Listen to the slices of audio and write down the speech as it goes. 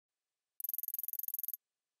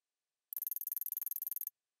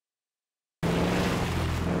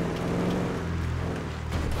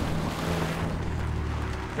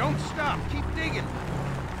Don't stop. Keep digging.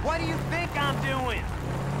 What do you think I'm doing?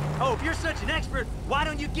 Oh, if you're such an expert, why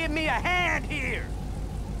don't you give me a hand here?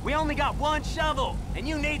 We only got one shovel, and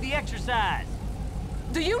you need the exercise.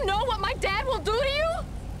 Do you know what my dad will do to you?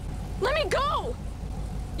 Let me go!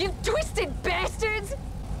 You twisted bastards!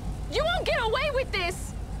 You won't get away with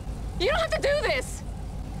this! You don't have to do this!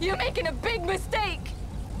 You're making a big mistake!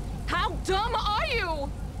 How dumb are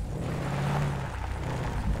you?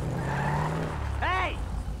 Hey!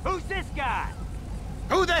 Who's this guy?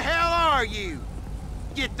 Who the hell are you?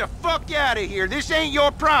 Get the fuck out of here. This ain't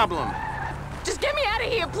your problem. Just get me out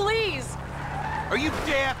of here, please! Are you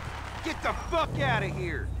deaf? Get the fuck out of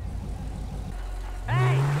here.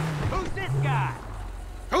 Hey! Who's this guy?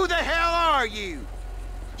 Who the hell are you?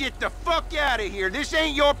 Get the fuck out of here. This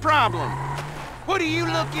ain't your problem. What are you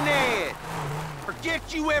looking at?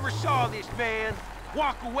 Forget you ever saw this man.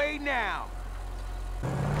 Walk away now.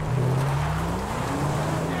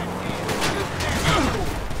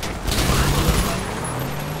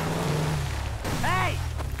 Hey!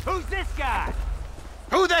 Who's this guy?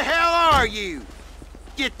 Who the hell are you?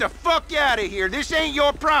 Get the fuck out of here. This ain't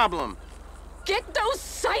your problem. Get those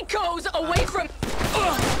psychos away from...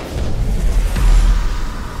 Ugh.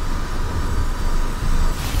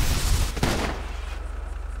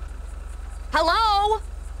 Hello?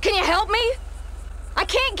 Can you help me? I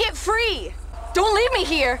can't get free. Don't leave me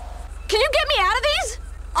here. Can you get me out of these?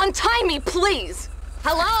 Untie me, please.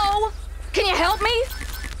 Hello? Can you help me?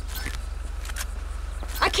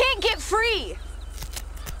 I can't get free.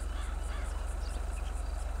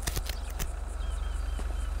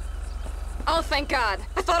 Oh, thank God.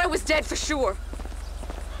 I thought I was dead for sure.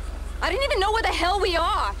 I didn't even know where the hell we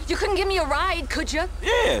are. You couldn't give me a ride, could you?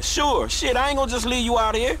 Yeah, sure. Shit, I ain't gonna just leave you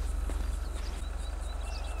out here.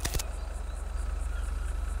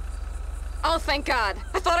 Oh, thank God.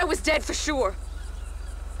 I thought I was dead for sure.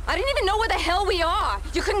 I didn't even know where the hell we are.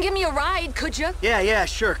 You couldn't give me a ride, could you? Yeah,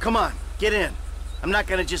 sure. Come on. Get in. I'm not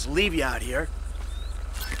gonna just leave you out here.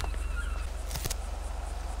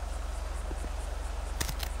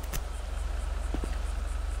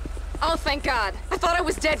 Oh, thank God. I thought I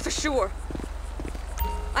was dead for sure.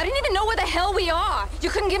 I didn't even know where the hell we are. You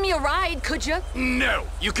couldn't give me a ride, could you? No,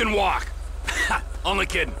 you can walk. Only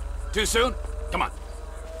kidding. Too soon? Come on.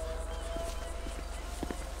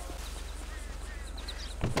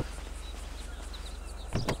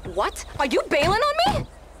 What? Are you bailing on me?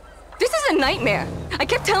 This is a nightmare. I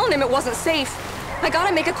kept telling him it wasn't safe. I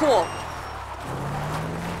gotta make a call.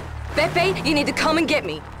 Pepe, you need to come and get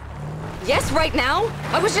me. Yes, right now?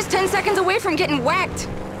 I was just 10 seconds away from getting whacked.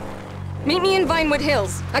 Meet me in Vinewood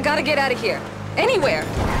Hills. I gotta get out of here. Anywhere.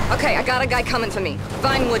 Okay, I got a guy coming for me.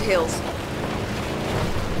 Vinewood Hills.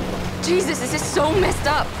 Jesus, this is so messed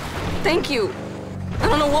up. Thank you. I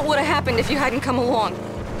don't know what would have happened if you hadn't come along.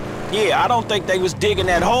 Yeah, I don't think they was digging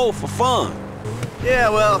that hole for fun. Yeah,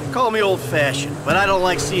 well, call me old-fashioned, but I don't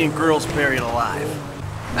like seeing girls buried alive.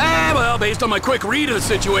 Well, based on my quick read of the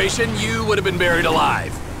situation, you would have been buried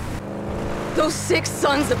alive. Those 6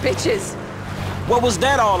 sons of bitches. What was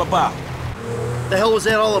that all about? The hell was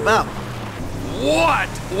that all about? What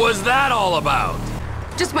was that all about?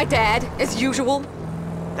 Just my dad, as usual.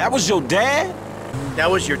 That was your dad? That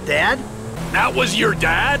was your dad? That was your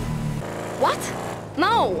dad? What?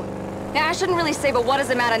 No. Yeah, I shouldn't really say, but what does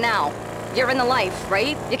it matter now? You're in the life,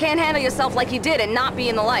 right? You can't handle yourself like you did and not be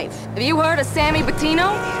in the life. Have you heard of Sammy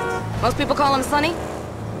Bottino? Most people call him Sonny.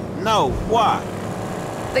 No, why?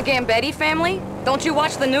 The Gambetti family? Don't you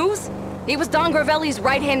watch the news? He was Don Gravelli's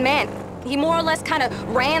right-hand man. He more or less kind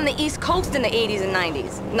of ran the East Coast in the 80s and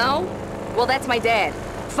 90s. No? Well, that's my dad.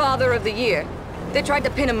 Father of the Year. They tried to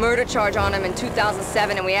pin a murder charge on him in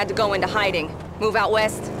 2007 and we had to go into hiding. Move out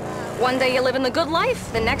west. One day you're living the good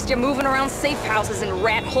life, the next you're moving around safe houses in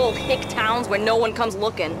rat-hole hick towns where no one comes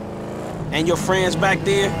looking. And your friends back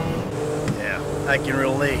there? Yeah, I can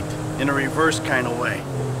relate. In a reverse kind of way.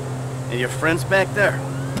 And your friends back there?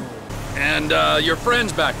 And, your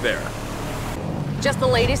friends back there? Just the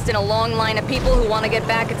latest in a long line of people who want to get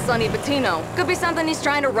back at Sonny Bottino. Could be something he's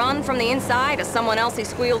trying to run from the inside, or someone else he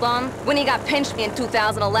squealed on. When he got pinched in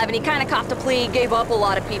 2011, he kind of copped a plea, gave up a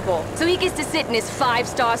lot of people. So he gets to sit in his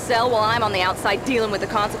 5-star cell while I'm on the outside dealing with the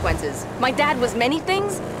consequences. My dad was many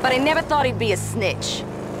things, but I never thought he'd be a snitch.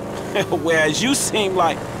 Whereas you seem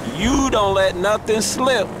like you don't let nothing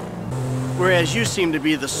slip. Whereas you seem to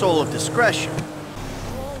be the soul of discretion.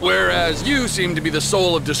 Whereas you seem to be the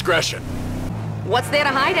soul of discretion. What's there to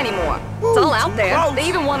hide anymore? It's all out there. They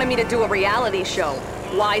even wanted me to do a reality show.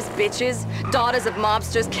 Wise bitches, daughters of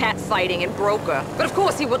mobsters, catfighting, and broker. But of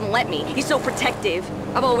course he wouldn't let me. He's so protective.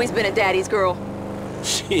 I've always been a daddy's girl.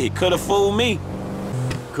 Shit, could've fooled me.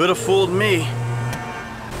 Could have fooled me.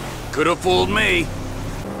 Could have fooled me.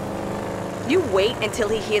 You wait until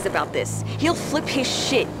he hears about this. He'll flip his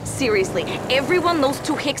shit. Seriously. Everyone those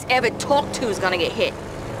two hicks ever talked to is gonna get hit.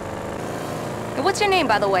 And what's your name,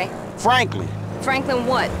 by the way? Franklin. Franklin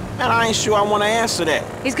what? Man, I ain't sure I want to answer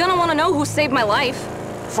that. He's gonna want to know who saved my life.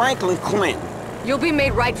 Franklin Clinton. You'll be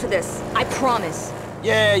made right for this. I promise.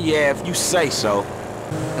 Yeah, if you say so.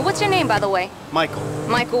 And what's your name, by the way? Michael.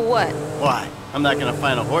 Michael what? Why? I'm not gonna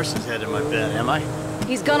find a horse's head in my bed, am I?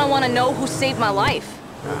 He's gonna want to know who saved my life.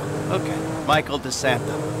 Okay. Michael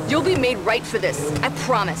DeSanta. You'll be made right for this. I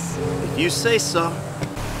promise. If you say so.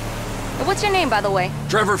 And what's your name, by the way?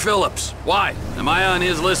 Trevor Phillips. Why? Am I on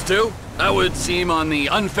his list too? That would seem on the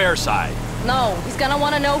unfair side. No, he's gonna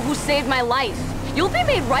want to know who saved my life. You'll be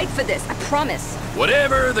made right for this. I promise.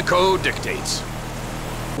 Whatever the code dictates.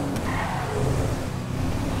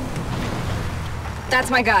 That's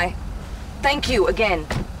my guy. Thank you again.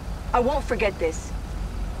 I won't forget this.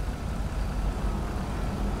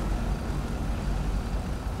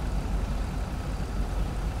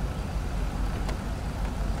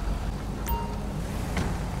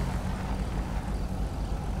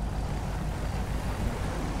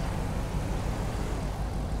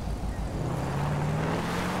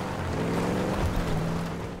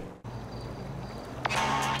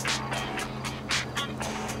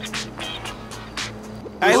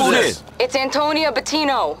 Hey, who this? It's Antonia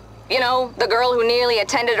Bottino. You know, the girl who nearly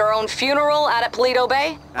attended her own funeral out at Toledo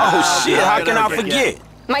Bay? Oh, shit, how can I forget?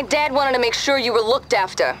 My dad wanted to make sure you were looked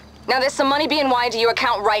after. Now there's some money being wired to your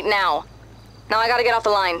account right now. Now I gotta get off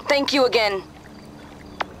the line. Thank you again.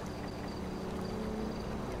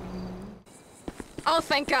 Oh,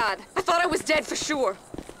 thank God. I thought I was dead for sure.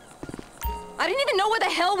 I didn't even know where the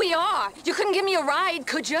hell we are. You couldn't give me a ride,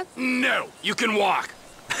 could you? No, you can walk.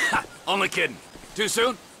 Only kidding. Too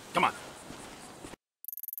soon? Come on.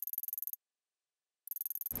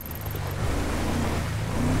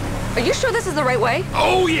 Are you sure this is the right way?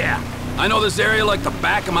 Oh, yeah. I know this area like the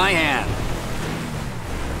back of my hand.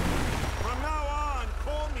 From now on,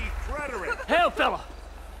 call me Frederick. Hail, fella!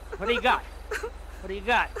 What do you got? What do you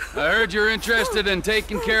got? I heard you're interested in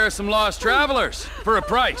taking care of some lost travelers for a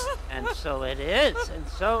price. And so it is, and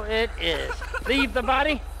so it is. Leave the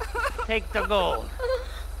body, take the gold.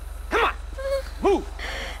 Come on! Move!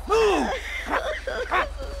 Move! Come on.